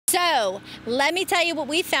So, let me tell you what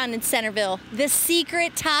we found in Centreville. The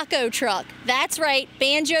secret taco truck. That's right,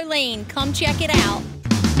 Banjo Lane. Come check it out.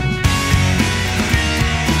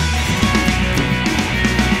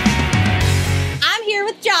 I'm here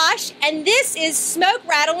with Josh, and this is Smoke,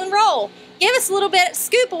 Rattle, and Roll. Give us a little bit of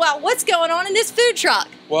scoop about what's going on in this food truck.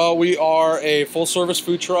 Well, we are a full-service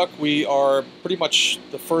food truck. We are pretty much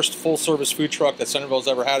the first full-service food truck that Centreville's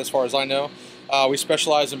ever had, as far as I know. We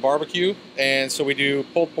specialize in barbecue, and so we do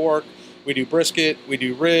pulled pork, we do brisket, we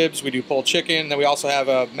do ribs, we do pulled chicken. Then we also have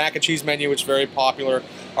a mac and cheese menu, which is very popular.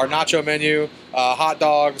 Our nacho menu, hot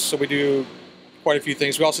dogs. So we do quite a few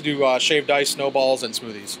things. We also do shaved ice, snowballs, and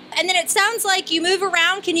smoothies. And then it sounds like you move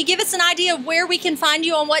around. Can you give us an idea of where we can find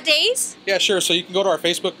you on what days? Yeah, sure. So you can go to our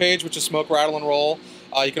Facebook page, which is Smoke, Rattle, and Roll.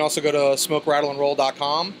 You can also go to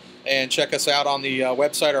smokerattleandroll.com and check us out on the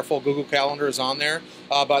website. Our full Google Calendar is on there.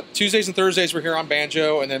 But Tuesdays and Thursdays we're here on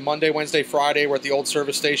Banjo, and then Monday, Wednesday, Friday we're at the old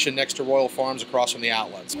service station next to Royal Farms across from the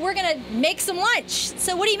outlets. We're gonna make some lunch.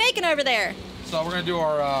 So what are you making over there? So we're gonna do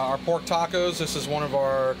our pork tacos. This is one of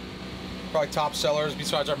our probably top sellers.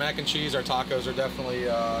 Besides our mac and cheese, our tacos are definitely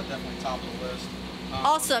top of the list.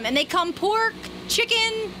 Awesome, and they come pork,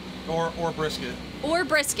 chicken, or brisket. Or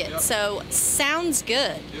brisket. Yep. So sounds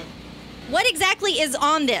good. Yep. What exactly is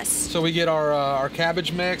on this? So we get our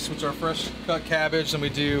cabbage mix, which is our fresh cut cabbage, and we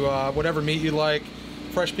do whatever meat you like.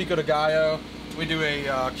 Fresh pico de gallo. We do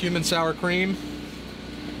a cumin sour cream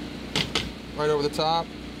right over the top.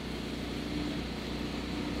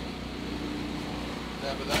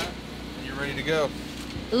 Dab of that, and you're ready to go.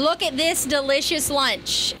 Look at this delicious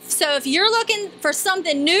lunch. So if you're looking for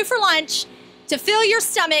something new for lunch to fill your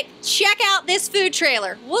stomach, check out this food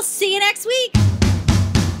trailer. We'll see you next week.